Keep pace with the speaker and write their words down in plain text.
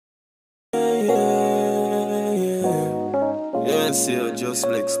I see you just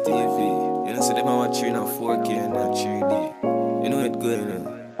like TV. You know, see them watch you in a 4K and a 3D. You know it good, you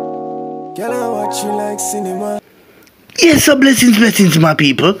know. Can I watch you like cinema? Yes, so blessings, my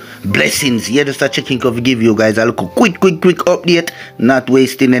people. Blessings. Here to start checking to give you guys a look quick update, not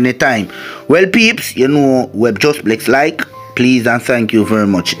wasting any time. Well, peeps, you know, web just like, please and thank you very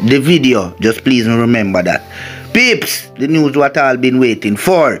much. The video, just please remember that. Peeps, the news what all been waiting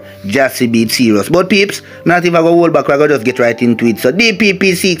for. Jassy beat serious. But peeps, not if I go hold back, I go just get right into it. So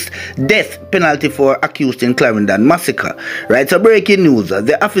DPP seeks death penalty for accused in Clarendon massacre. Right, so breaking news.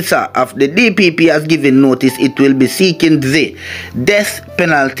 The officer of the DPP has given notice it will be seeking the death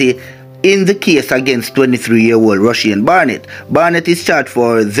penalty in the case against 23-year-old Roshane Barnett. Barnett is charged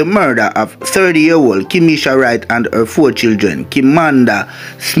for the murder of 30-year-old Kimisha Wright and her 4 children, Kimanda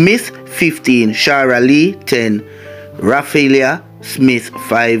Smith, 15, Shara Lee, 10, Raphaelia Smith,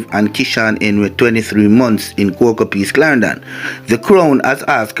 5, and Kishan Henry, 23 months in Cocopies, Clarendon. The Crown has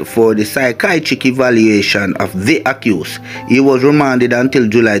asked for the psychiatric evaluation of the accused. He was remanded until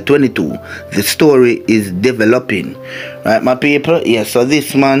July 22. The story is developing. Right, my people? Yes, so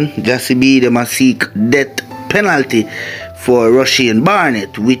this man, Jassy B, they must seek death penalty for Roshane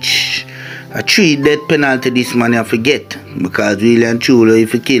Barnett, which a 3 death penalty this man have to get, because really and truly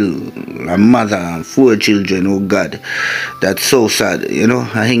if you kill a mother and 4 children, oh God, that's so sad. You know,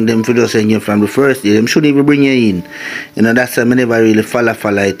 I think them for just saying you from the first day, them shouldn't even bring you in. You know, that's why I never really follow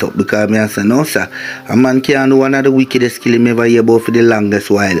it up, because I say, no sir, a man can't do one of the wickedest killing ever hear about for the longest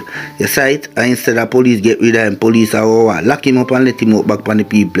while. You see it? And instead of police get rid of him, police are lock him up and let him out back on the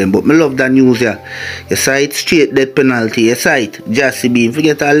people. But me love that news here. You see it? Straight death penalty. You see it? Jassy being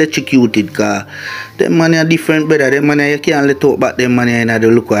forget all electrocuted, cause them money are different, brother. Them money you can't let talk about them money in the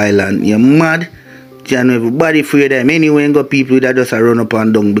local island. You're mad. You know, everybody free them. Anyway, you got people that just run up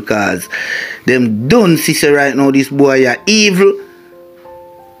and down because them don't see right now this boy are evil.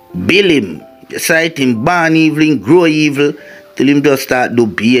 Bill him. You sight him born evil, grow evil. Till him just start to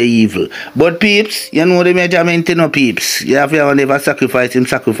be evil. But peeps, you know the measurement, you know, peeps. You have to never sacrifice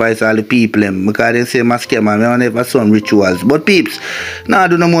all the people them, because they say mask man, we never some rituals. But peeps, now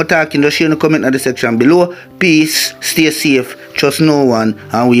do no more talking, just share in the comment in the section below. Peace, stay safe, trust no one,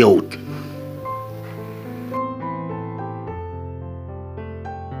 and we out.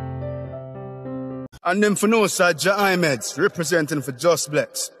 And them for no side, Ahmeds, representing for Just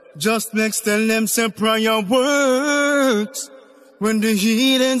Blex. Just Blex tell them say prayer works. When the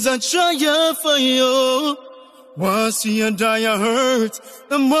heathens are trying for you, once you die you hurt,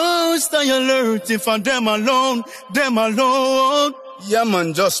 the most I alert. If I'm them alone. Yeah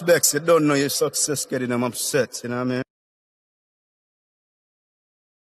man, Just Blex, you don't know your success getting them upset, you know what I mean?